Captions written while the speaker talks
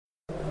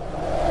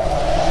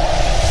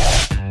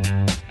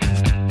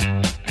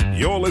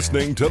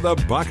listening to The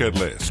Bucket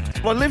List.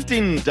 Well, I lived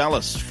in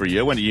Dallas for a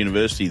year, went to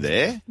university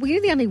there. Were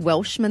you the only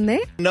Welshman there?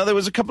 No, there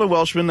was a couple of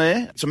Welshmen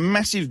there. It's a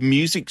massive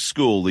music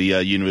school, the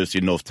University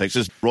of North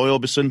Texas. Roy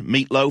Orbison,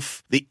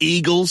 Meatloaf, the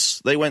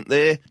Eagles, they went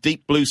there.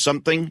 Deep Blue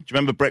Something. Do you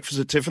remember Breakfast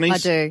at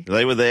Tiffany's? I do.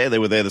 They were there. They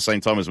were there the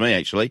same time as me,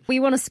 actually. Were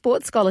you on a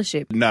sports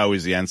scholarship? No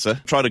is the answer.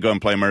 Tried to go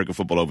and play American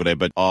football over there,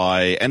 but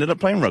I ended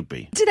up playing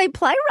rugby. Did they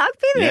play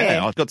rugby there?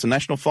 Yeah, I got to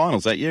national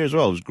finals that year as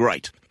well. It was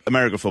great.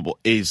 American football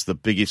is the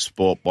biggest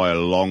sport by a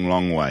long,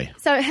 long way.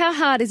 So how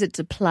hard is it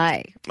to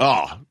play?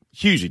 Oh,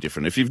 hugely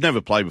different. If you've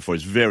never played before,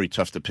 it's very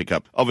tough to pick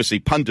up. Obviously,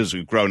 punters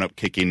who've grown up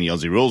kicking the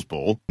Aussie rules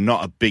ball,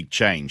 not a big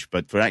change.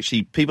 But for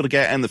actually people to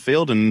get out in the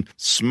field and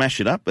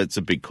smash it up, it's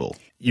a big call.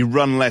 You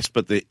run less,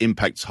 but the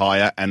impact's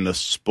higher and the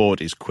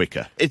sport is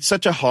quicker. It's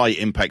such a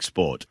high-impact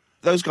sport.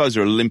 Those guys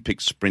are Olympic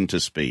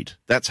sprinter speed.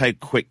 That's how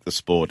quick the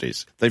sport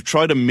is. They've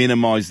tried to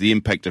minimise the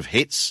impact of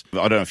hits. I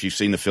don't know if you've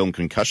seen the film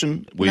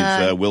Concussion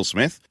with Will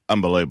Smith.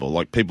 Unbelievable.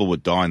 Like, people were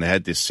dying. They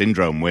had this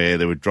syndrome where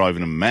they were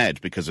driving them mad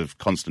because of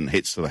constant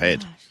hits to the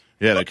head.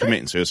 Yeah, they're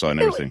committing suicide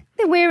and everything.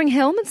 They're wearing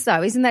helmets,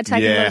 though. Isn't that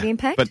taking a lot of the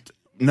impact? But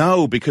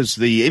no, because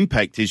the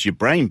impact is your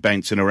brain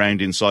bouncing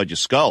around inside your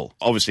skull.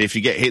 Obviously, if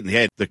you get hit in the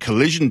head, the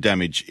collision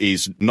damage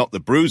is not the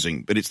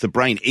bruising, but it's the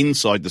brain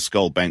inside the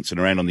skull bouncing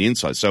around on the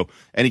inside. So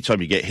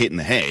anytime you get hit in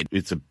the head,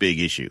 it's a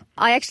big issue.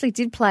 I actually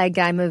did play a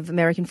game of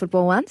American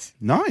football once.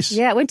 Nice.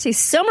 Yeah, I went to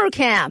summer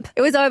camp.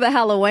 It was over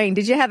Halloween.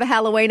 Did you have a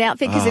Halloween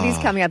outfit? Because it is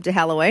coming up to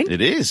Halloween.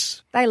 It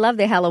is. They love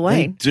their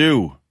Halloween. They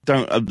do.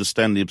 Don't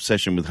understand the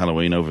obsession with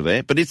Halloween over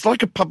there, but it's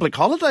like a public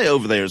holiday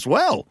over there as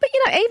well. But,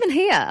 you know, even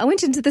here, I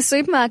went into the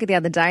supermarket the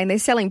other day and they're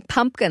selling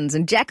pumpkins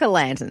and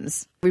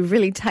jack-o'-lanterns. We've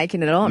really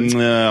taken it on.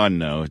 No, I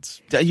know.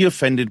 Are you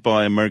offended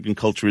by American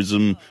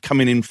culturism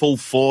coming in full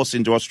force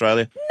into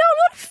Australia? No, I'm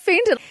not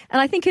offended.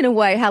 And I think in a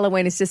way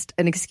Halloween is just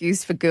an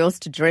excuse for girls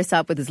to dress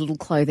up with as little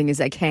clothing as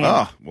they can.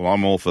 Oh, well,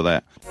 I'm all for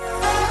that.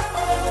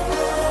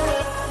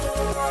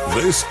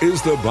 This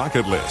is The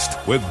Bucket List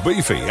with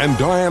Beefy and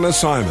Diana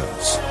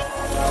Simons.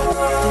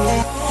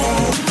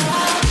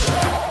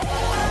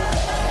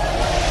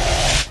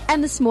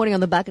 And this morning on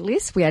The Bucket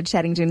List, we are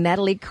chatting to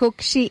Natalie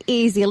Cook. She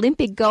is the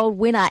Olympic gold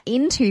winner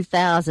in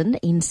 2000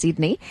 in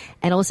Sydney,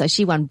 and also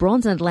she won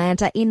bronze in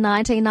Atlanta in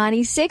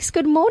 1996.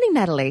 Good morning,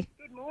 Natalie.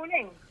 Good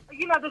morning.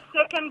 You know, the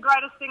second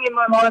greatest thing in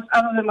my life,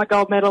 other than my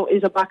gold medal,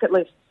 is a bucket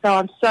list. So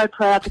I'm so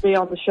proud to be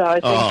on the show.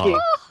 Thank you.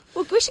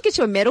 Well, we should get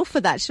you a medal for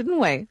that, shouldn't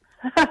we?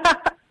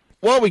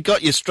 Well, we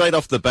got you straight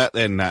off the bat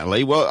then,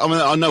 Natalie. Well, I mean,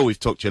 I know we've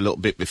talked to you a little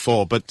bit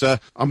before, but,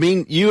 I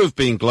mean, you have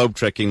been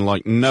globe-trekking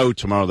like no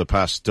tomorrow the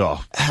past,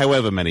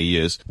 however many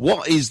years.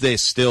 What is there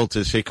still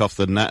to tick off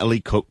the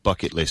Natalie Cook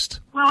bucket list?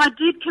 Well, I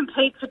did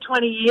compete for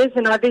 20 years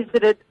and I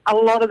visited a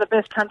lot of the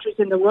best countries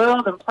in the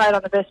world and played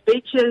on the best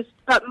beaches.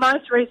 But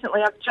most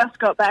recently, I've just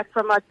got back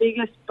from my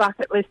biggest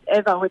bucket list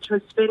ever, which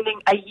was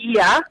spending a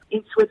year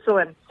in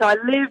Switzerland. So I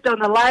lived on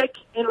the lake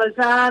in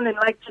Lausanne and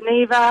Lake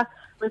Geneva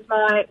with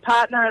my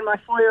partner and my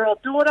 4-year-old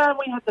daughter, and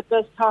we had the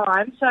best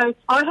time. So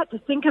I had to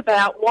think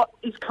about what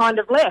is kind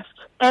of left.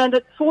 And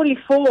at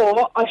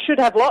 44, I should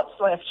have lots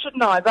left,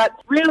 shouldn't I? But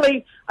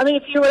really, I mean,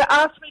 if you were to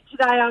ask me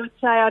today, I would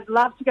say I'd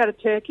love to go to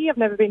Turkey. I've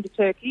never been to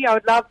Turkey. I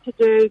would love to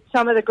do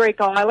some of the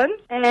Greek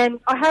islands. And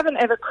I haven't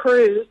ever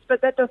cruised,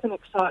 but that doesn't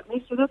excite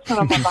me, so that's not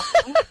on my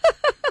bucket list.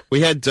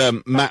 We had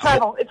Matt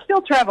Hall. It's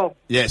still travel.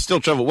 Yeah, it's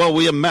still travel. Well,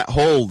 we had Matt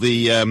Hall,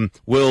 the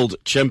world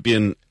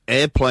champion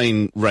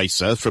airplane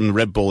racer from the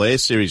Red Bull Air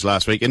Series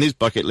last week, and his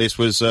bucket list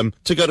was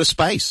to go to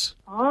space.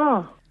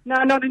 Oh, no,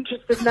 not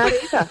interested in that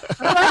either.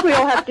 I'm glad we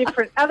all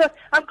have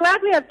I'm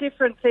glad we have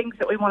different things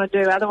that we want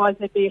to do. Otherwise,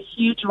 there'd be a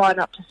huge line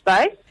up to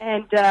space,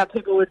 and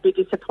people would be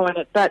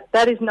disappointed. But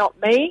that is not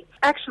me.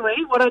 Actually,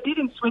 what I did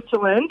in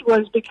Switzerland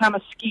was become a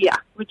skier,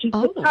 which is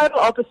the total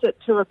opposite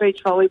to a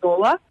beach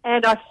volleyballer.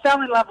 And I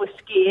fell in love with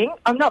skiing.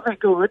 I'm not very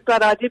good,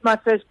 but I did my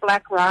first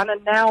black run,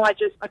 and now I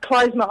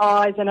close my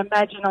eyes and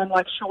imagine I'm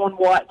like Shaun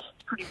White.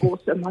 Pretty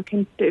awesome. I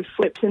can do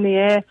flips in the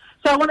air.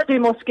 So I want to do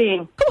more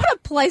skiing. What a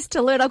place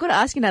to learn. I've got to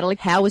ask you, Natalie,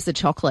 how was the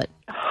chocolate?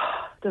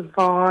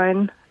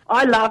 Divine.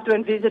 I loved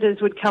when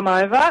visitors would come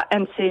over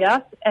and see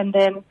us, and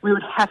then we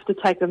would have to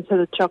take them to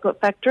the chocolate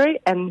factory,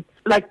 and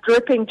like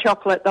dripping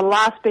chocolate, the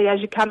last bit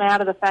as you come out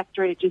of the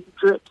factory, it just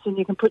drips, and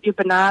you can put your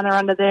banana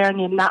under there and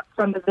your nuts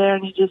under there,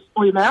 and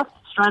or your mouth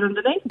straight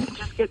underneath, and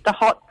just get the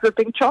hot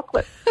dripping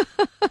chocolate.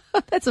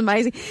 That's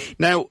amazing.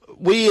 Now,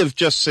 we have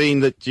just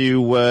seen that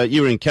you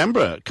were in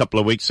Canberra a couple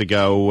of weeks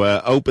ago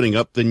opening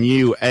up the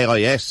new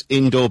AIS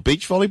indoor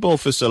beach volleyball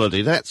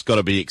facility. That's got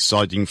to be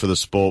exciting for the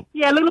sport.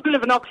 Yeah, a little bit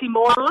of an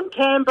oxymoron.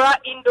 Canberra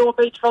indoor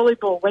beach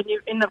volleyball. When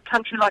you're in a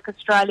country like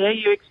Australia,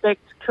 you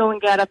expect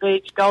Coolangatta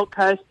Beach, Gold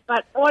Coast.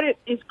 But what it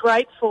is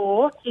great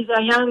for is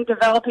our young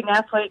developing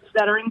athletes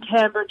that are in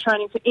Canberra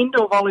training for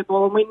indoor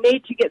volleyball, and we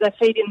need to get their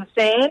feet in the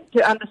sand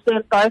to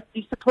understand both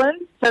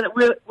disciplines so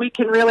that we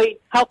can really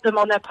help them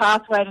on their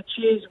pathway to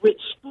choose which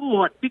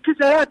sport, because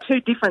they are two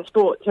different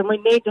sports and we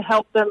need to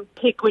help them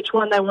pick which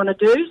one they want to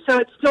do. So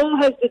it still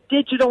has the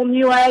digital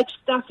new age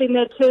stuff in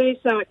there too,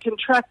 so it can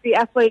track the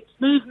athlete's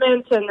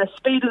movements and the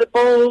speed of the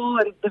ball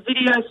and the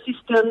video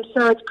system,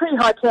 so it's pretty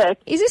high tech.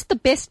 Is this the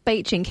best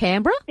beach in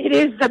Canberra? It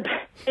is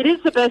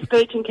the best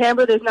beach in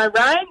Canberra. There's no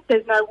rain,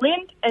 there's no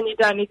wind, and you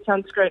don't need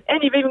sunscreen.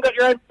 And you've even got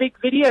your own big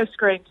video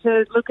screen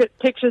to look at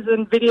pictures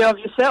and video of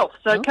yourself,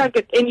 so it can't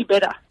get any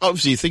better.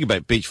 Obviously, you think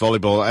about beach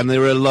volleyball, and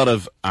there are a lot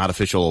of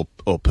artificial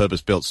or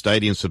purpose-built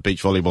stadiums for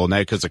beach volleyball now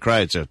because the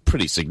crowds are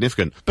pretty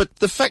significant. But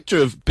the factor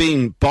of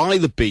being by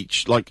the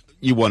beach, like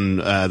you won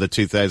the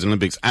 2000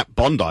 Olympics at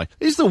Bondi,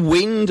 is the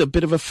wind a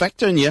bit of a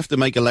factor and you have to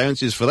make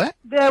allowances for that?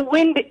 The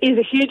wind is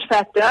a huge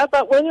factor,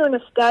 but when you're in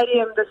a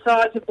stadium the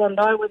size of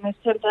Bondi, when there's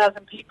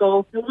 10,000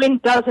 people, the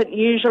wind doesn't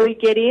usually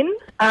get in.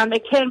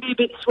 It can be a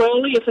bit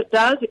swirly. If it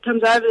does, it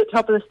comes over the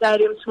top of the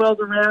stadium, swirls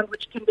around,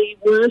 which can be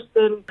worse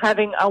than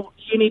having a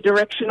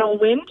unidirectional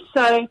wind.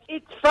 So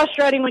it's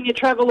frustrating when you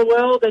travel the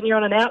world and you're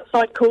on an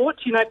outside court,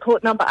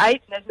 court number 8,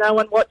 and there's no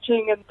one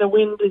watching and the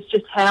wind is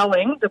just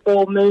howling. The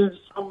ball moves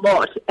a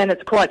lot and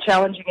it's quite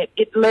challenging.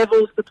 It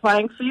levels the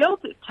playing field.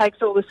 It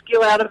takes all the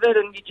skill out of it,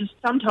 and you just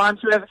sometimes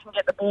whoever can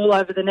get the ball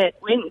over the net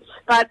wins.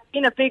 But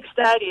in a big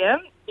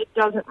stadium, it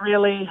doesn't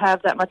really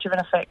have that much of an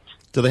effect.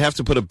 Do they have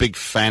to put a big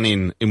fan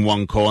in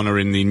one corner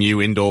in the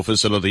new indoor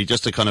facility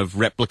just to kind of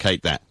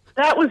replicate that?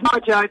 That was my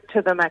joke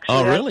to them, actually.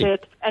 Oh, really? They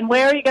said, and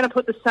where are you going to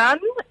put the sun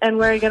and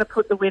where are you going to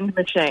put the wind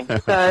machine?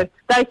 So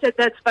they said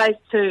that's phase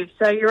 2.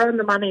 So you're on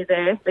the money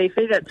there,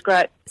 Beefy. That's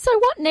great. So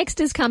what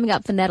next is coming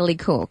up for Natalie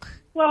Cook?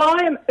 Well,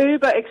 I am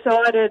uber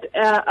excited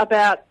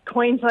about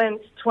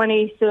Queensland's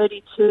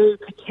 2032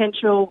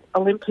 potential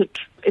Olympic.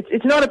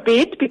 It's not a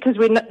bid because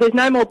there's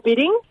no more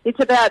bidding. It's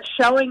about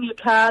showing your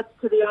cards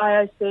to the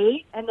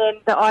IOC, and then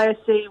the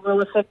IOC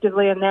will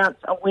effectively announce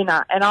a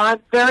winner. And I'm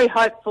very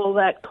hopeful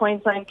that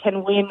Queensland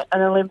can win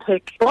an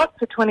Olympic spot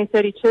for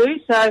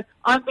 2032. So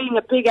I'm being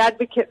a big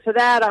advocate for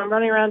that. I'm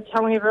running around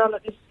telling everyone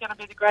that this is going to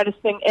be the greatest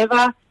thing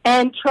ever,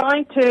 and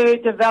trying to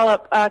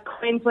develop a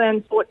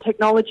Queensland Sport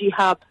Technology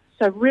Hub.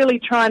 So really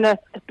trying to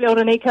build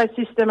an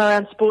ecosystem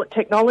around sport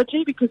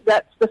technology, because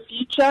that's the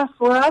future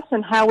for us,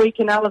 and how we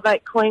can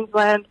elevate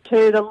Queensland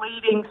to the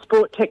leading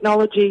sport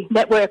technology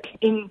network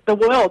in the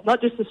world,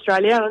 not just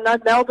Australia. I know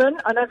Melbourne,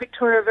 I know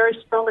Victoria are very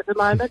strong at the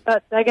moment,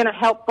 but they're going to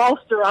help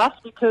bolster us,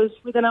 because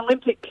with an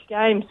Olympic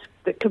Games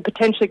that could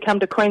potentially come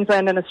to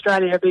Queensland and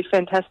Australia would be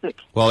fantastic.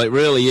 Well, it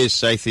really is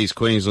South East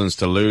Queensland's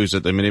to lose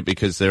at the minute,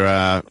 because there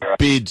are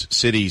bid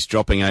cities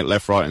dropping out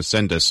left, right and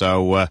centre.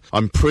 So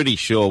I'm pretty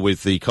sure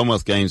with the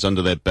Commonwealth Games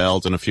under their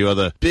belt and a few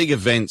other big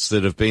events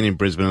that have been in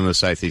Brisbane and the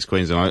South East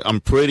Queensland, I'm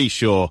pretty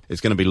sure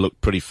it's going to be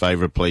looked pretty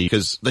favourably,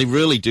 because they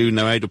really do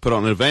know how to put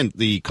on an event.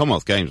 The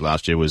Commonwealth Games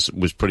last year was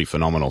pretty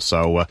phenomenal.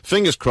 So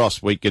fingers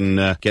crossed we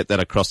can get that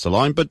across the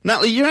line. But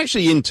Natalie, you're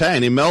actually in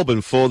town in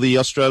Melbourne for the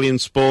Australian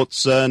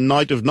Sports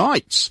Night of Nights.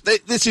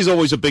 This is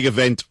always a big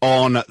event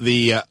on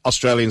the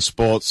Australian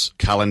sports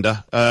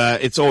calendar.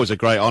 It's always a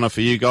great honour for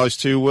you guys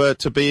to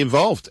be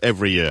involved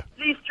every year.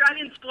 The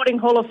Australian Sporting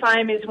Hall of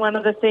Fame is one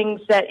of the things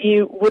that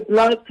you would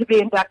love to be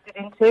inducted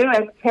into,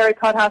 and Kerry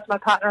Codhouse, my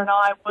partner, and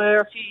I were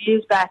a few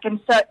years back, and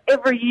so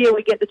every year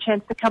we get the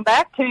chance to come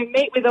back to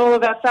meet with all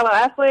of our fellow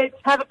athletes,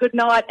 have a good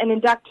night and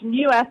induct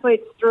new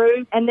athletes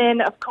through, and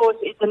then of course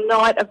it's a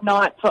night of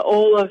night for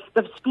all of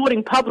the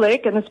sporting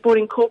public and the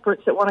sporting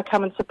corporates that want to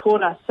come and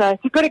support us. So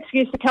it's a good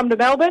excuse to come to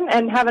Melbourne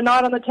and have a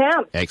night on the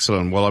town.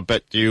 Excellent. Well, I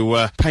bet you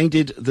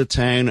painted the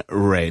town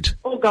red.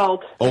 All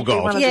gold. All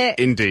gold. Yeah.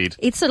 Indeed.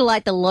 It's sort of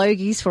like the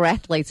Logies for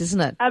athletes,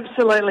 isn't it?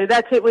 Absolutely.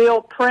 That's it. We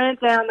all prance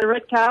down the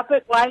red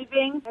carpet,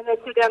 waving, and then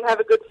sit down and have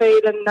a good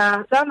feed,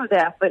 and some of the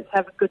athletes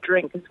have a good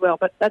drink as well,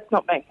 but that's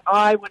not me.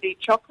 I would eat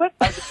chocolate,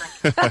 they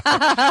would drink.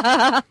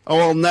 Oh,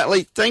 well,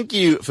 Natalie, thank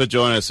you for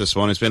joining us this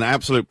morning. It's been an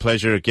absolute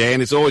pleasure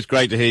again. It's always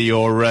great to hear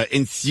your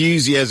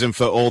enthusiasm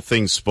for all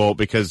things sport,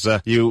 because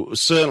you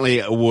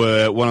certainly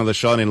were one of the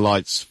shining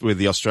lights with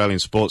the Australian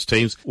sports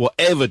teams,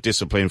 whatever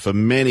discipline, for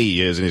many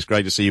years, and it's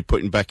great to see you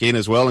putting back in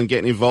as well and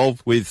getting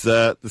involved with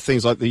the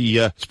things like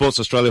the Sports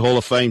Australia Hall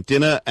of Fame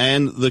dinner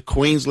and the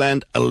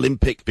Queensland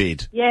Olympic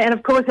bid. Yeah, and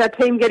of course our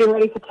team getting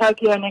ready for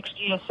Tokyo next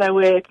year, so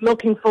we're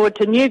looking forward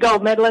to new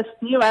gold medalists,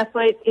 new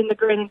athletes in the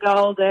green and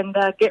gold, and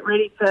get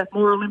ready for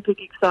more Olympic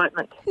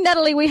excitement.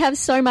 Natalie, we have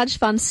so much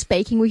fun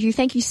speaking with you.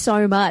 Thank you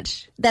so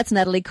much. That's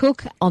Natalie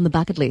Cook on The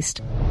Bucket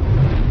List.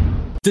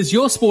 Does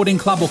your sporting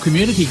club or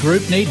community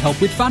group need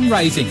help with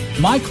fundraising?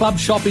 My Club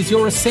Shop is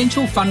your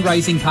essential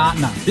fundraising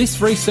partner. This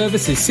free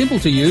service is simple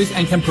to use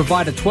and can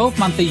provide a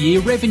 12-month-a-year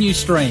revenue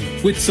stream.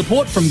 With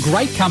support from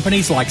great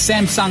companies like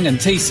Samsung and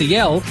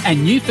TCL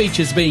and new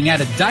features being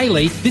added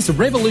daily, this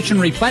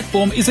revolutionary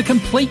platform is a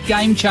complete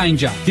game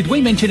changer. Did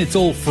we mention it's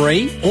all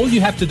free? All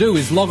you have to do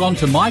is log on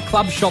to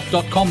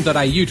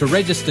myclubshop.com.au to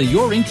register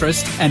your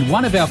interest, and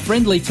one of our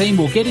friendly team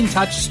will get in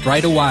touch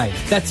straight away.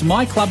 That's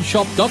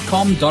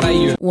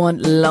myclubshop.com.au.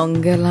 Want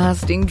longer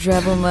lasting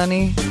travel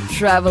money?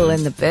 Travel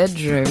in the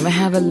bedroom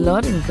have a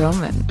lot in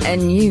common,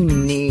 and you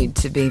need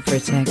to be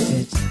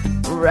protected.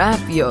 Wrap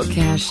your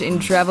cash in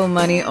Travel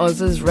Money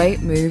Oz's Rate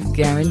Move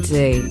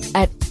Guarantee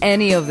at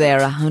any of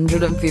their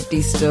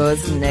 150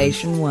 stores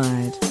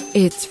nationwide.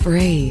 It's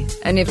free,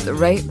 and if the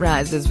rate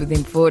rises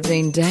within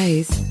 14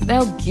 days,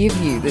 they'll give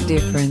you the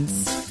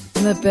difference.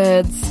 The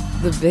birds,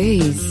 the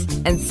bees,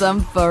 and some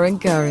foreign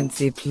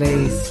currency,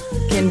 please.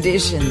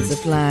 Conditions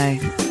apply.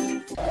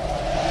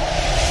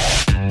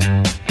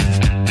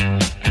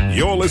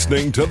 You're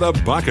listening to The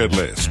Bucket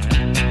List.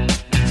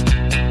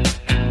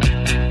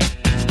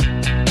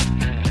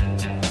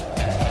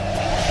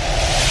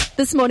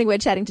 This morning we're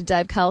chatting to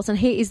Dave Carlson.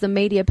 He is the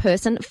media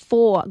person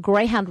for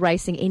greyhound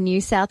racing in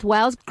New South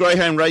Wales.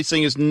 Greyhound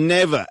racing has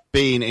never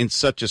been in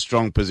such a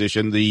strong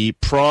position. The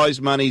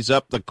prize money's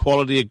up, the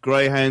quality of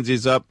greyhounds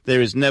is up. There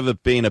has never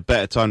been a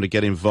better time to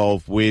get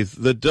involved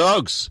with the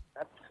dogs.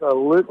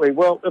 Absolutely.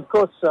 Well, of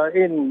course,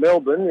 in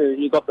Melbourne,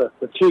 you've got the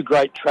two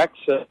great tracks,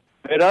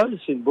 Meadows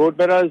in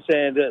Broadmeadows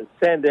and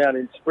Sandown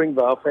in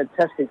Springvale,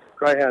 fantastic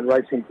greyhound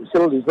racing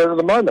facilities. But at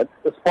the moment,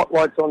 the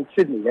spotlight's on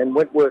Sydney and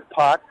Wentworth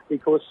Park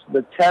because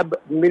the TAB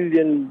 $1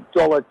 Million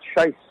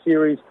Chase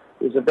Series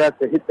is about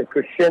to hit the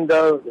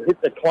crescendo,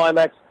 hit the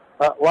climax.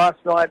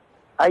 Last night,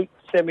 8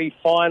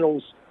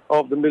 semi-finals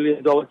of the $1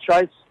 Million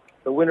Chase.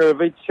 The winner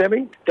of each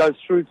semi goes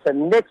through to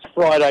next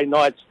Friday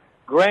night's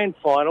grand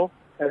final.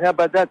 And how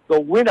about that? The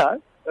winner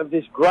of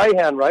this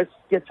greyhound race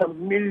gets $1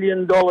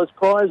 million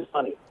prize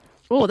money.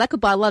 Oh, that could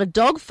buy a lot of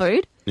dog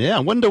food. Yeah,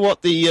 I wonder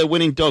what the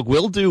winning dog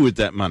will do with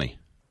that money.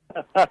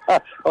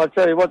 I'll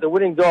tell you what, the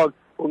winning dog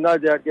will no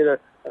doubt get a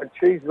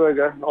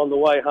cheeseburger on the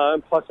way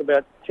home, plus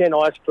about 10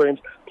 ice creams,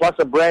 plus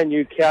a brand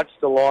new couch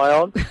to lie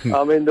on.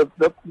 I mean,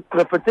 the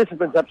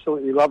participants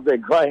absolutely love their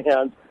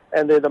greyhounds,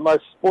 and they're the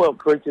most spoiled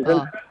creatures.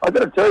 And I've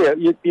got to tell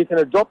you, you can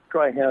adopt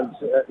greyhounds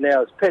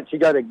now as pets. You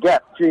go to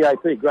GAP,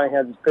 G-A-P,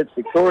 Greyhounds as Pets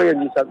Victoria,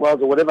 New South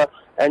Wales or whatever,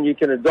 and you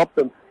can adopt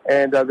them,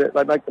 and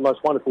they make the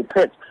most wonderful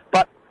pets.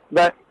 But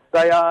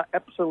they are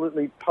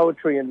absolutely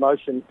poetry in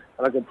motion,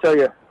 and I can tell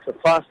you, it's the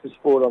fastest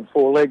sport on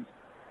 4 legs,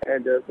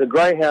 and the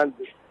greyhound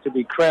to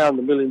be crowned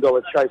the $1 Million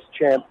Chase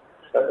champ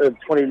of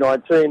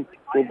 2019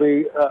 will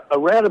be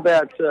around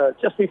about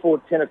just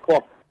before 10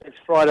 o'clock next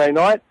Friday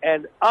night,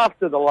 and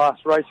after the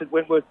last race at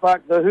Wentworth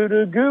Park, the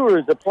Hoodoo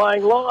Gurus are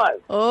playing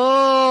live.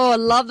 Oh, I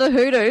love the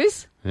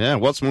Hoodoos. Yeah,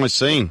 what's my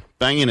scene?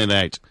 Banging it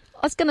out.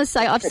 I was going to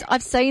say,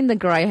 I've seen the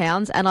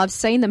greyhounds and I've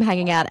seen them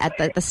hanging out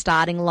at the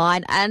starting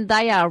line, and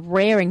they are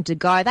raring to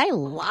go. They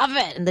love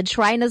it, and the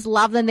trainers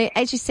love them.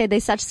 As you said, they're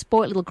such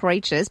spoilt little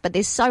creatures, but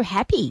they're so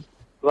happy.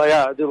 They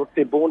are.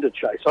 They're born to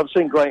chase. I've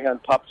seen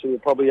greyhound pups who are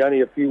probably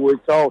only a few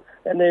weeks old,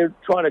 and they're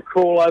trying to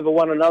crawl over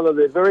one another.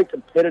 They're very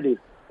competitive.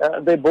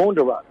 They're born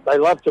to run. They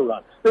love to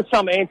run. There's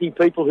some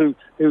anti-people who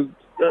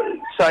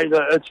say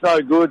that it's no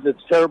good,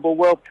 it's terrible.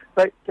 Well,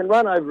 they can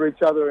run over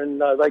each other,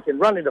 and they can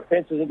run into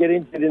fences and get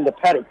injured in the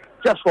paddock,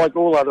 just like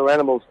all other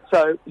animals.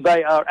 So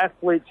they are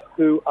athletes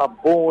who are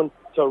born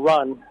to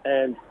run,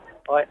 and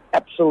I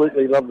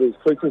absolutely love these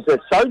creatures.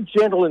 They're so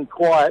gentle and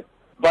quiet,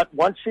 but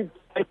once you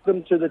take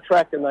them to the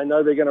track and they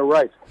know they're going to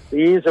race, the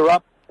ears are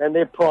up and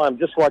they're primed,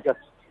 just like a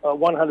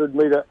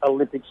 100-metre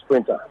Olympic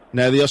sprinter.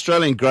 Now, the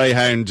Australian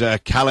Greyhound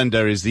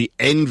calendar is the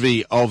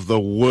envy of the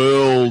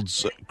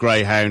world's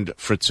greyhound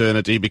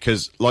fraternity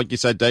because, like you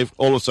said, Dave,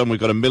 all of a sudden we've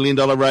got $1 million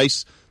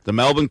race. The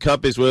Melbourne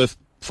Cup is worth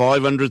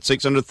 500,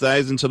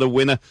 600,000 to the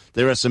winner.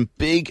 There are some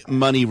big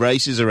money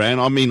races around.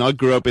 I mean, I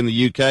grew up in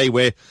the UK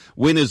where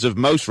winners of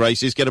most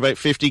races get about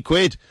 50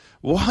 quid.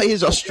 Why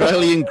is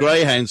Australian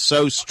Greyhound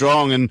so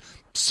strong and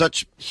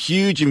such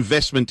huge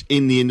investment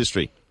in the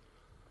industry?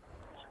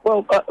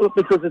 Well,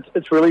 because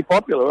it's really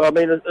popular. I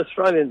mean,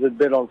 Australians had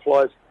bet on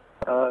flies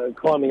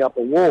climbing up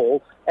a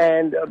wall,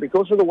 and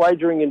because of the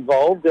wagering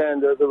involved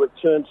and the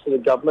returns to the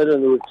government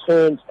and the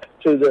returns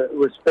to the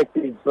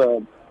respective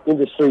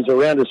industries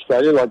around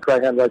Australia, like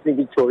Greyhound Racing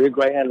Victoria,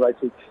 Greyhound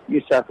Racing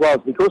New South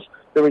Wales, because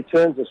the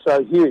returns are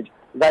so huge,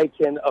 they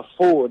can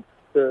afford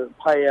to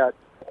pay out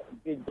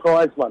big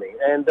prize money.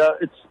 And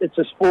it's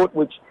a sport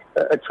which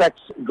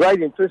attracts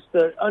great interest,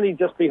 only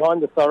just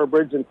behind the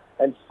thoroughbreds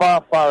and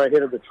far, far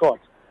ahead of the trots.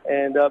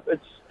 And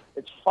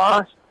it's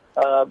fast.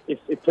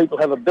 If people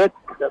have a bet,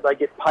 they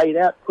get paid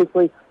out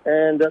quickly,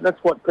 and that's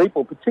what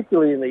people,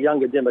 particularly in the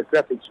younger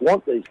demographics,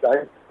 want these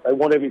days. They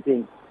want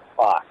everything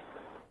fast.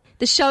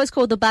 The show is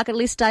called The Bucket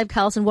List. Dave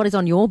Carlson, what is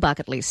on your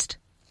bucket list?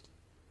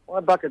 My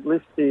bucket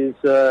list is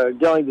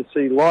going to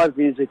see live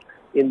music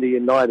in the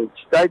United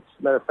States.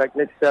 Matter of fact,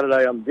 next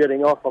Saturday I'm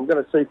jetting off. I'm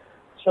going to see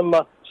some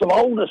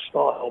older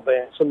style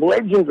bands, some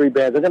legendary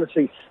bands. I'm going to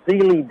see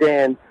Steely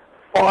Dan,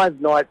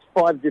 5 nights,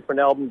 5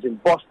 different albums in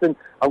Boston.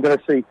 I'm going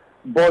to see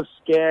Boz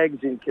Scaggs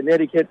in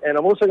Connecticut, and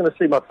I'm also going to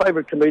see my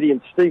favourite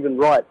comedian, Stephen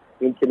Wright,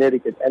 in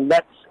Connecticut, and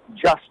that's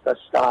just the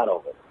start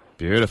of it.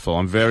 Beautiful.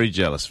 I'm very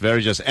jealous.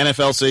 Very jealous.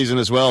 NFL season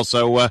as well.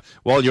 So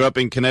while you're up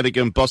in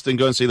Connecticut and Boston,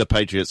 go and see the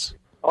Patriots.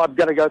 I'm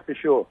going to go for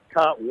sure.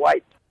 Can't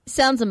wait.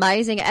 Sounds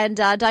amazing. And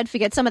don't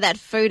forget, some of that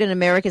food in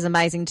America is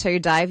amazing too,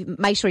 Dave.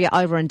 Make sure you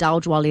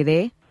overindulge while you're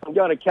there. I'm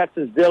going to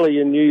Katz's Deli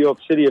in New York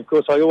City, of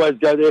course. I always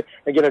go there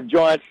and get a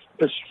giant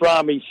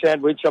pastrami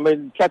sandwich. I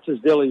mean, Katz's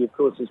Deli, of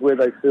course, is where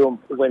they film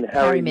When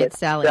Harry Met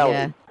Sally.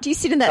 Yeah. Do you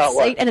sit in that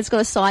seat and it's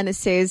got a sign that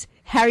says,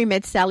 Harry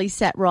Met Sally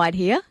sat right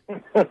here?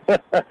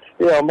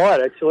 Yeah, I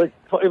might, actually.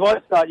 If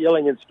I start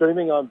yelling and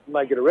screaming, I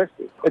may get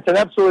arrested. It's an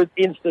absolute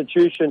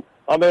institution.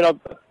 I mean,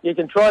 you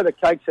can try the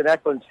cakes in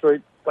Ackland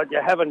Street, but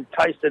you haven't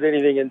tasted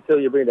anything until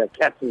you've been to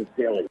Katz's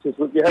Deli.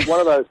 You have one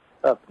of those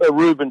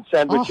Reuben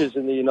sandwiches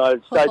in the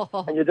United States,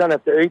 and you don't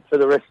have to eat for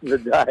the rest of the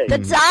day. The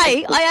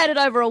day? I ate it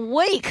over a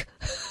week.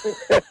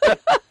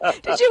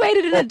 Did you eat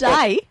it in a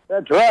day?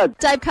 That's right.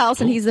 Dave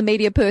Carlson, he's the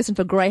media person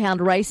for Greyhound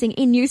Racing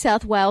in New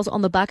South Wales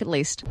on the bucket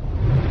list.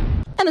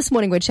 And this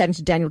morning we're chatting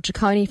to Daniel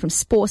Ciccone from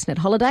Sportsnet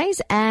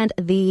Holidays, and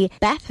the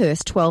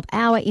Bathurst 12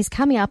 Hour is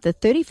coming up the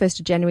 31st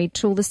of January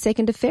till the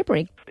 2nd of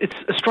February. It's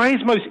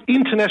Australia's most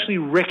internationally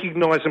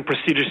recognised and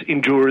prestigious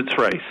endurance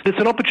race. It's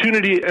an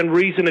opportunity and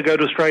reason to go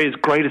to Australia's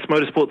greatest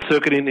motorsport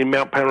circuit in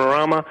Mount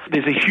Panorama.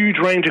 There's a huge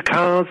range of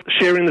cars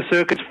sharing the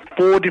circuits,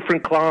 4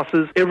 different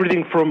classes,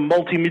 everything from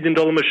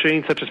multi-million-dollar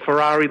machines such as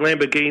Ferrari,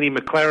 Lamborghini,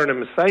 McLaren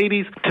and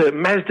Mercedes to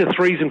Mazda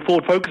 3s and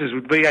Ford Focuses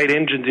with V8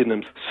 engines in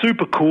them.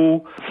 Super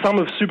cool. Some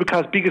of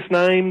Supercar's biggest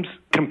names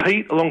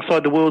compete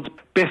alongside the world's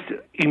best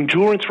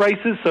endurance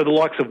races, so the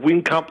likes of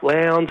Whincup,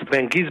 Lowndes,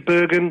 Van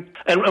Gisbergen.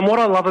 And what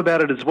I love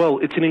about it as well,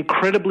 it's an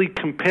incredibly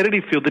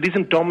competitive field that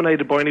isn't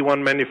dominated by any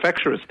one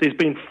manufacturer. There's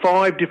been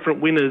 5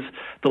 different winners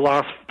the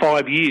last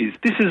 5 years.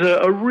 This is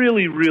a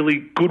really,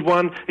 really good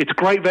one. It's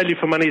great value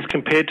for money as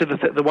compared to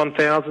the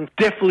 1000.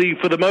 Definitely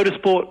for the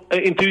motorsport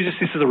enthusiasts,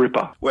 this is a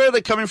ripper. Where are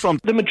they coming from?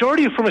 The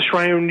majority are from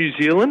Australia and New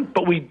Zealand,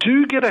 but we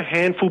do get a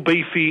handful,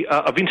 Beefy,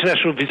 of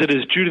international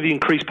visitors due to the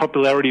increased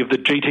popularity of the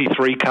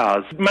GT3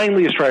 cars,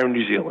 mainly Australia and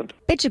New Zealand.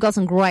 Bet you've got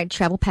some great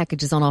travel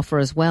packages on offer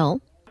as well.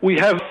 We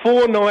have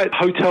 4-night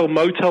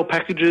hotel-motel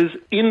packages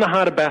in the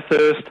heart of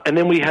Bathurst, and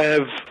then we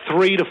have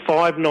 3 to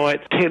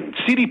 5-night tent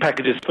city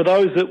packages. For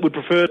those that would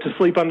prefer to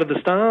sleep under the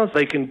stars,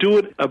 they can do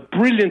it. A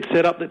brilliant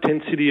setup that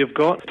Tent City have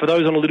got for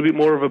those on a little bit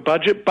more of a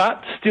budget,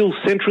 but still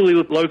centrally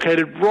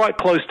located right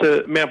close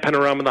to Mount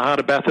Panorama in the heart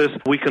of Bathurst.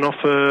 We can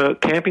offer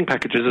camping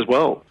packages as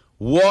well.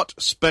 What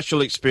special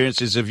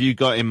experiences have you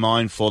got in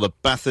mind for the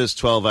Bathurst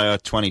 12 Hour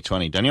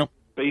 2020, Daniel?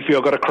 Beefy,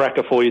 I've got a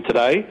cracker for you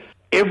today.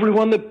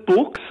 Everyone that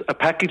books a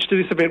package to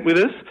this event with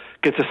us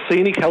gets a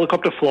scenic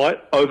helicopter flight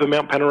over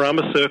Mount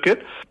Panorama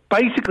Circuit.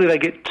 Basically, they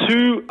get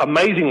 2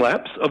 amazing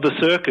laps of the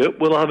circuit.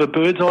 We'll have a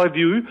bird's eye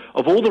view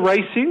of all the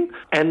racing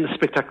and the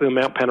spectacular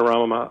Mount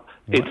Panorama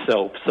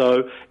itself.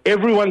 So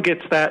everyone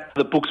gets that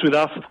books with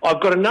us. I've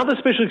got another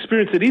special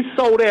experience that is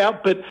sold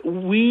out, but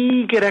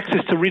we get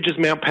access to Ridges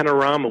Mount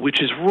Panorama,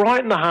 which is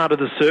right in the heart of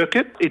the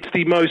circuit. It's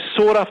the most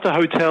sought-after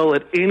hotel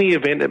at any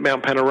event at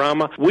Mount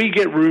Panorama. We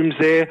get rooms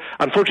there.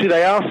 Unfortunately,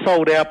 they are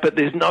sold out, but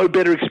there's no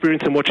better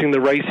experience than watching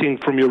the racing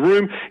from your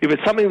room. If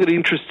it's something that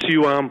interests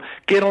you,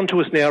 get onto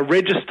us now.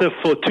 Register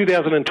for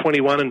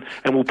 2021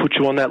 and we'll put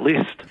you on that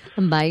list.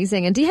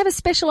 Amazing. And do you have a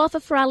special offer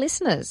for our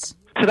listeners?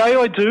 Today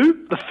I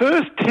do. The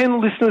first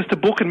 10 listeners to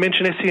book and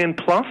mention SEN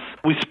Plus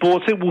with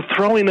Sportsnet will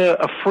throw in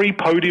a free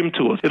podium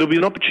to us. It'll be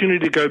an opportunity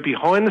to go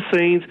behind the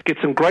scenes, get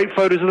some great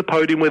photos of the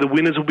podium where the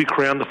winners will be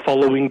crowned the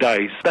following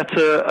days. That's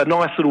a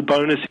nice little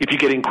bonus if you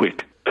get in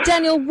quick.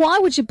 Daniel, why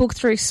would you book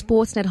through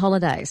Sportsnet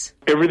Holidays?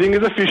 Everything is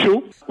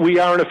official. We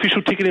are an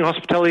official ticketing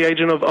hospitality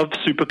agent of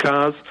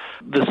Supercars.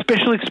 The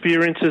special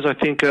experiences, I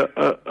think,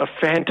 are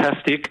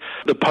fantastic.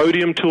 The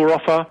podium tour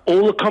offer,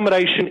 all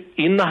accommodation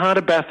in the heart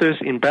of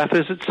Bathurst, in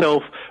Bathurst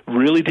itself,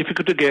 really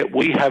difficult to get.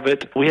 We have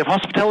it. We have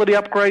hospitality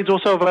upgrades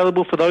also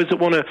available for those that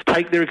want to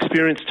take their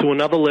experience to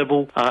another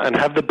level and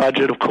have the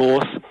budget, of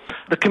course.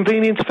 The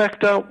convenience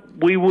factor,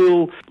 we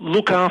will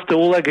look after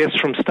all our guests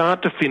from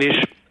start to finish,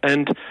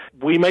 and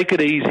we make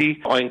it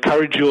easy. I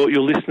encourage your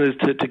listeners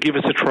to give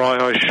us a try.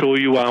 I assure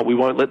you we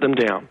won't let them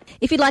down.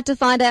 If you'd like to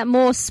find out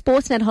more,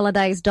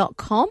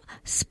 sportsnetholidays.com,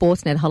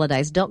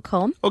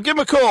 sportsnetholidays.com. Or give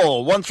them a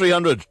call,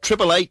 1300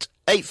 888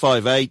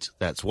 858.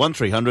 That's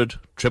 1300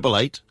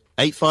 888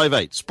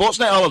 858.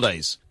 Sportsnet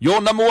Holidays,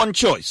 your number one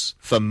choice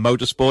for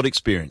motorsport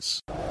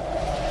experience.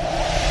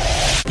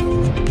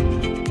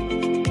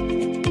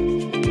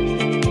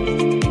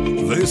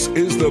 This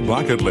is The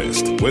Bucket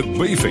List with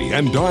Beefy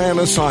and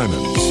Diana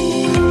Simons.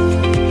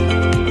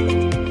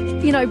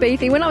 You know,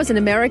 Beefy, when I was in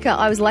America,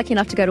 I was lucky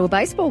enough to go to a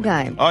baseball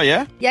game. Oh,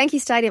 yeah? Yankee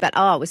Stadium, but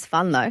it was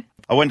fun though.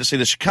 I went to see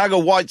the Chicago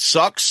White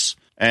Sox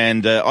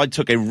and I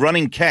took a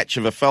running catch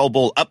of a foul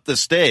ball up the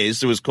stairs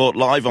that was caught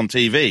live on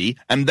TV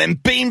and then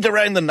beamed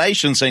around the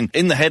nation saying,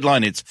 in the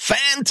headline, it's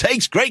 "Fan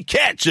takes great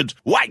catch at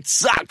White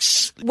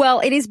Sox."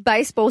 Well, it is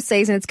baseball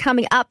season. It's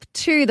coming up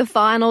to the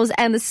finals,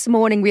 and this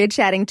morning we are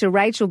chatting to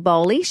Rachel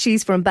Bowley.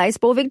 She's from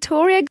Baseball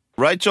Victoria.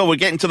 Rachel, we're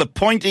getting to the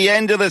pointy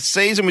end of the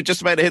season. We're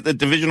just about to hit the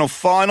divisional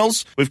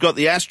finals. We've got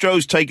the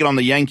Astros taking on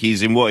the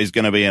Yankees in what is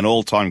going to be an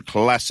all-time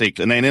classic.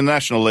 And then in the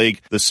National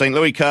League, the St.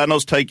 Louis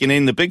Cardinals taking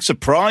in the big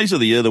surprise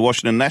of the year, the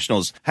Washington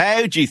Nationals.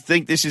 How do you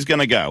think this is going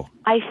to go?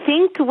 I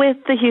think with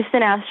the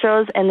Houston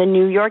Astros and the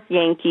New York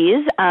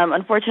Yankees,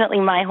 unfortunately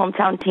my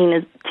hometown team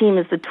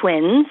is the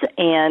Twins,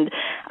 and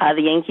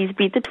the Yankees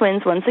beat the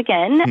Twins once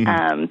again,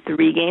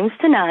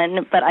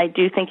 3-0, but I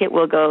do think it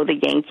will go the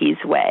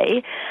Yankees'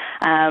 way.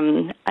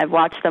 I've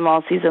watched them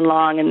all season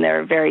long, and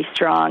they're very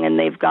strong, and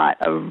they've got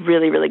a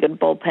really, really good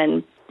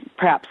bullpen,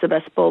 perhaps the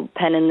best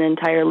bullpen in the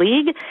entire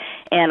league,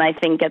 and I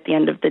think at the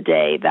end of the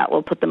day that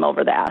will put them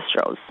over the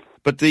Astros.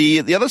 But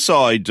the other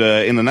side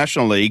in the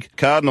National League,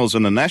 Cardinals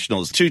and the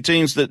Nationals, two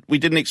teams that we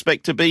didn't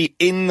expect to be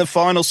in the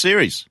final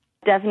series.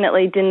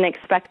 Definitely didn't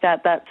expect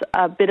that. That's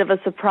a bit of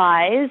a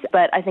surprise,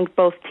 but I think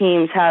both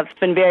teams have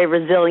been very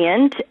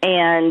resilient,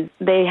 and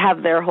they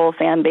have their whole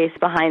fan base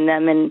behind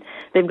them, and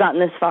they've gotten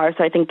this far,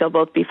 so I think they'll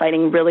both be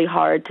fighting really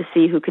hard to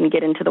see who can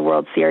get into the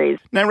World Series.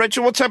 Now,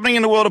 Rachel, what's happening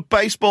in the world of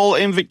baseball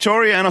in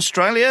Victoria and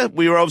Australia?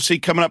 We were obviously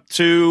coming up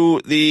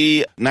to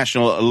the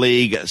National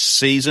League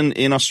season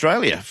in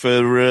Australia.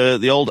 For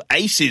the old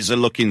Aces are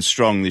looking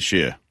strong this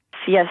year.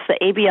 Yes, the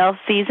ABL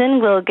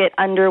season will get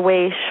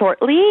underway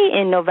shortly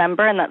in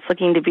November, and that's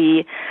looking to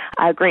be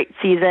a great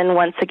season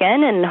once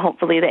again, and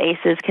hopefully the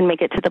Aces can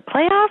make it to the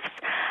playoffs.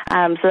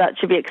 So that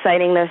should be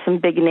exciting. There's some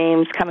big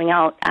names coming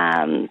out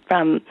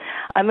from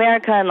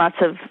America, and lots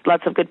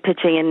of good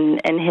pitching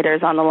and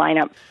hitters on the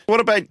lineup. What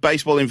about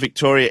baseball in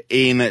Victoria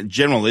in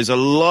general? There's a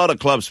lot of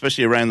clubs,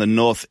 especially around the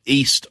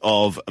northeast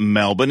of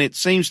Melbourne. It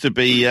seems to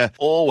be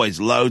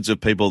always loads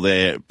of people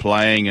there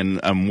playing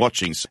and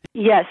watching.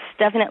 Yes,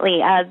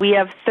 definitely. We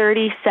have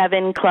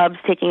 37 clubs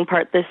taking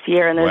part this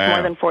year, and there's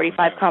more than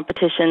 45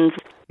 competitions.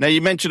 Now, you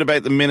mentioned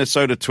about the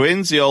Minnesota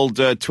Twins, the old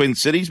Twin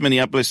Cities,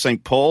 Minneapolis,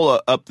 St. Paul,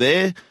 up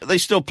there. Are they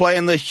still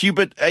playing the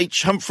Hubert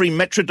H. Humphrey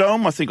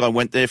Metrodome? I think I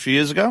went there a few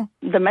years ago.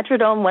 The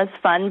Metrodome was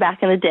fun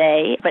back in the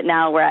day, but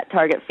now we're at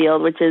Target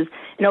Field, which is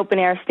an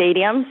open-air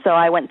stadium. So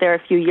I went there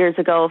a few years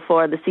ago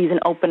for the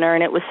season opener,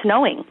 and it was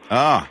snowing.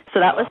 So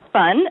that was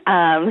fun,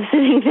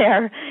 sitting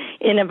there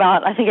in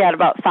I think I had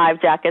about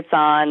 5 jackets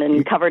on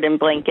and covered in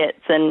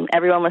blankets, and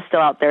everyone was still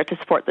out there to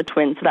support the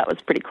Twins, so that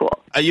was pretty cool.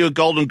 Are you a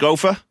Golden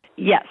Gopher?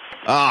 Yes.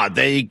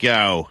 There you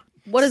go.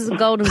 What is the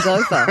Golden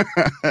Gopher?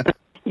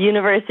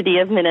 University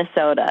of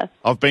Minnesota.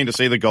 I've been to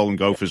see the Golden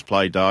Gophers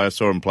play, Di. I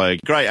saw them play.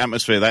 Great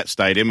atmosphere, that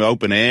stadium,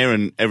 open air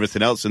and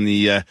everything else. And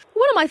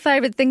one of my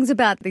favourite things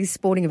about these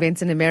sporting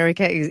events in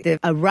America is the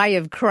array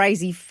of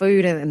crazy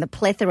food and the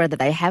plethora that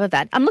they have of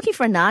that. I'm looking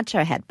for a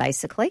nacho hat,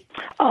 basically.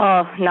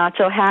 Oh,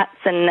 nacho hats.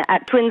 And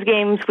at Twins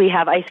games, we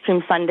have ice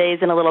cream sundaes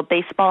and a little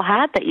baseball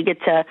hat that you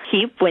get to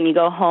keep when you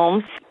go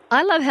home.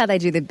 I love how they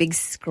do the big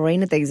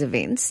screen at these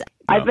events.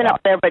 I've been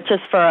up there, but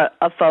just for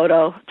a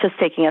photo, just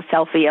taking a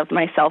selfie of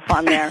myself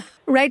on there.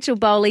 Rachel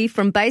Bowley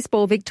from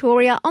Baseball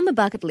Victoria on the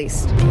bucket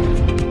list.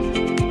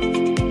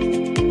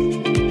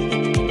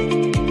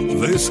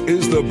 This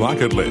is the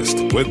Bucket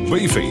List with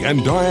Beefy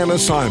and Diana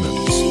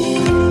Simons.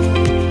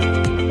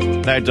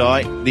 Now,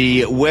 Di,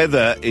 the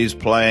weather is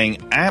playing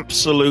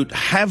absolute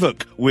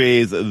havoc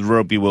with the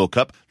Rugby World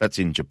Cup. That's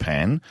in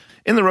Japan.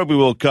 In the Rugby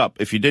World Cup,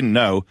 if you didn't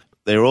know,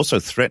 they're also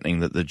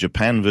threatening that the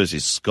Japan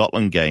versus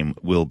Scotland game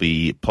will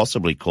be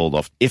possibly called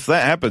off. If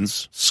that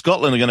happens,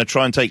 Scotland are going to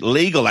try and take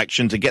legal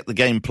action to get the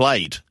game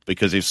played.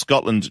 Because if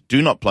Scotland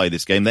do not play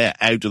this game, they're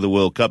out of the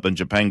World Cup and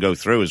Japan go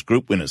through as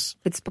group winners.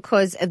 It's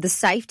because of the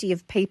safety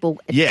of people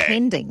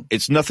attending.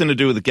 It's nothing to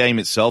do with the game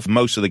itself.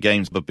 Most of the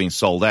games have been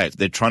sold out.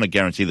 They're trying to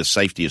guarantee the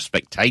safety of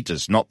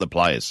spectators, not the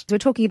players. We're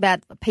talking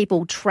about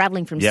people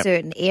travelling from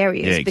certain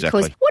areas. Yeah,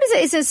 exactly. Because, what is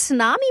it? Is it a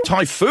tsunami?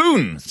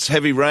 Typhoon. It's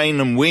heavy rain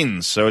and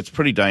winds, so it's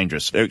pretty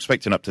dangerous. They're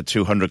expecting up to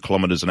 200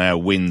 kilometres an hour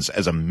winds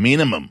as a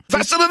minimum.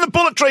 Faster than a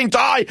bullet train,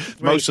 Die!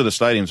 Right. Most of the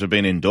stadiums have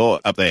been indoor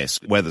up there.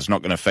 Weather's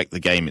not going to affect the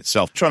game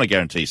itself. Trying to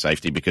guarantee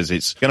safety because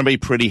it's going to be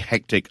pretty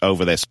hectic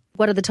over there.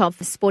 What are the top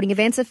sporting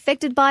events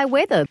affected by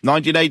weather?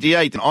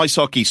 1988, Ice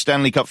Hockey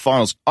Stanley Cup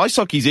Finals. Ice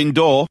hockey's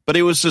indoor, but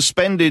it was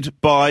suspended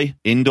by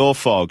indoor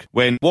fog.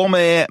 When warm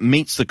air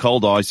meets the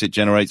cold ice, it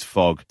generates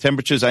fog.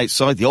 Temperatures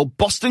outside the old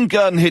Boston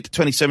Garden hit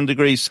 27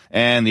 degrees,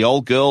 and the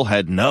old girl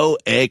had no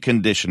air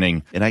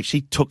conditioning. It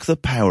actually took the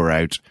power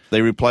out.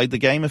 They replayed the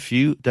game a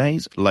few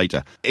days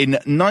later. In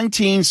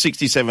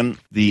 1967,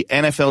 the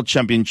NFL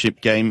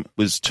championship game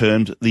was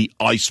termed the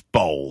Ice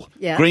Bowl.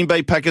 Yeah. Green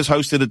Bay Packers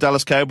hosted the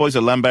Dallas Cowboys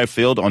at Lambeau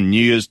Field on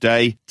New Year's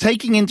Day.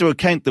 Taking into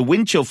account the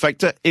wind chill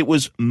factor, it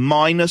was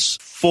minus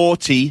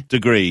 40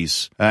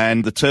 degrees.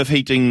 And the turf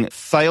heating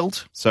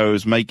failed, so it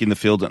was making the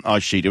field an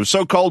ice sheet. It was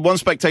so cold, one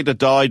spectator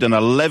died and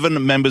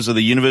 11 members of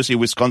the University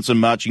of Wisconsin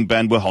marching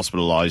band were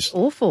hospitalized.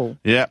 Awful.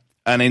 Yeah.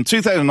 And in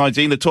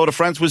 2019, the Tour de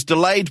France was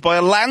delayed by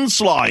a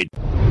landslide.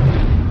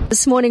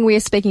 This morning we are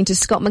speaking to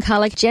Scott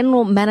McCulloch,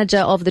 General Manager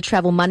of the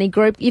Travel Money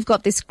Group. You've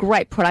got this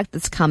great product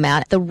that's come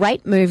out, the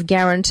Rate Move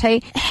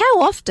Guarantee.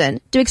 How often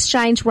do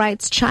exchange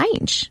rates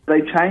change? They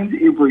change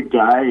every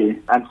day,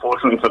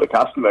 unfortunately for the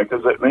customer,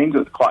 because it means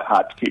it's quite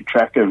hard to keep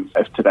track of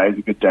if today's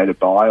a good day to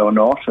buy or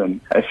not.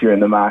 And if you're in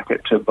the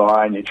market to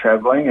buy and you're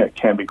travelling, it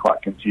can be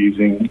quite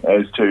confusing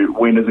as to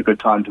when is a good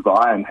time to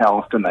buy and how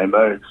often they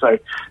move. So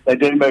they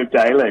do move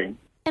daily.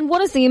 And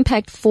what is the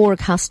impact for a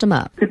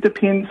customer? It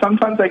depends.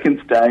 Sometimes they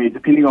can stay,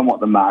 depending on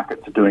what the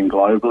markets are doing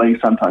globally,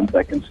 sometimes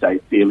they can stay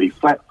fairly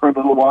flat for a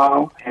little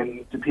while.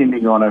 And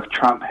depending on if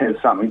Trump has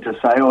something to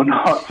say or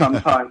not,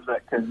 sometimes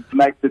that can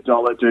make the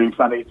dollar do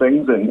funny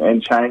things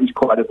and change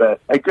quite a bit.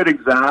 A good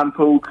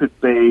example could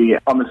be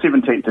on the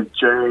 17th of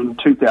June,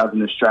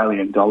 2,000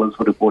 Australian dollars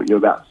would have bought you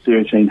about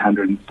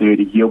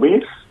 1,330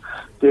 US.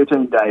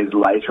 13 days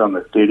later, on the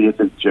 30th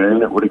of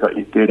June, it would have got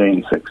you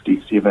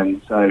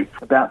 $1,367, so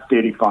about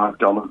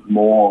 $35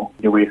 more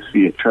US for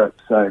your trip.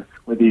 So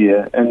whether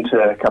you're into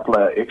a couple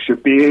of extra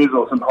beers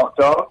or some hot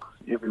dogs,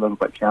 every little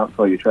bit counts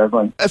while you're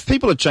travelling. If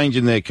people are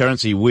changing their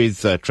currency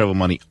with Travel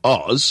Money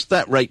Oz,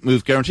 that Rate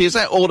Move Guarantee, is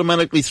that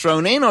automatically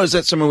thrown in, or is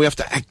that something we have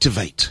to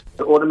activate?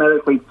 It's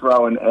automatically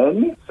thrown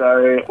in,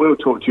 so we'll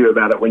talk to you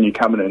about it when you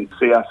come in and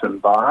see us and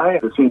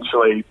buy.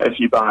 Essentially, if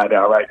you buy at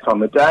our rates on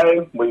the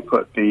day, we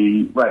put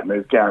the Rate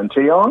Move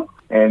Guarantee on.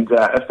 And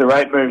if the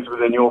rate moves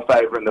within your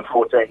favour in the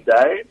 14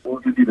 days, we'll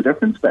give you the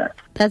difference back.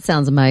 That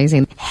sounds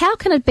amazing. How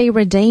can it be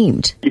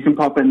redeemed? You can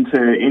pop into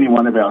any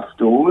one of our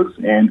stores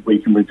and we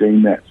can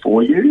redeem that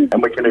for you.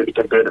 And we can either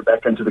convert it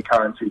back into the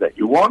currency that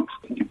you want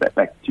and give that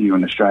back to you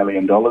in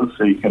Australian dollars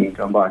so you can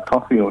go and buy a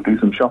coffee or do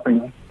some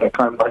shopping back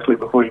home basically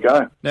before you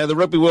go. Now, the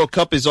Rugby World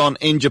Cup is on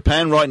in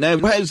Japan right now.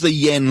 How's the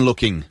yen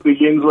looking? The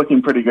yen's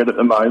looking pretty good at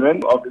the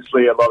moment.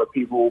 Obviously, a lot of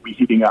people will be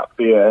heading up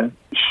there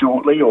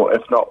shortly, or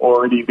if not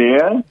already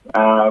there.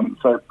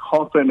 So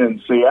pop in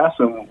and see us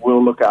and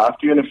we'll look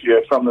after you. And if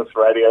you're from this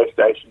radio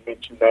station,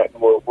 mention that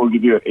and we'll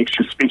give you an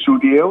extra special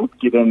deal.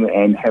 Get in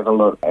and have a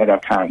look at our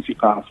currency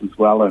pass as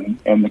well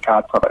and the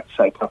card product.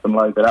 Take up and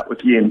load that up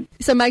with yen.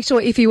 So make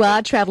sure if you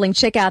are travelling,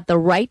 check out the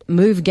Rate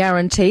Move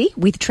Guarantee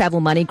with Travel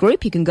Money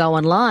Group. You can go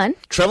online.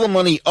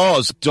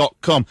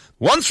 TravelMoneyOz.com.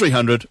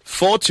 1300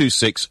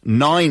 426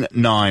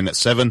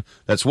 997.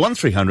 That's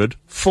 1300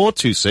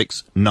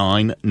 426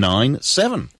 997.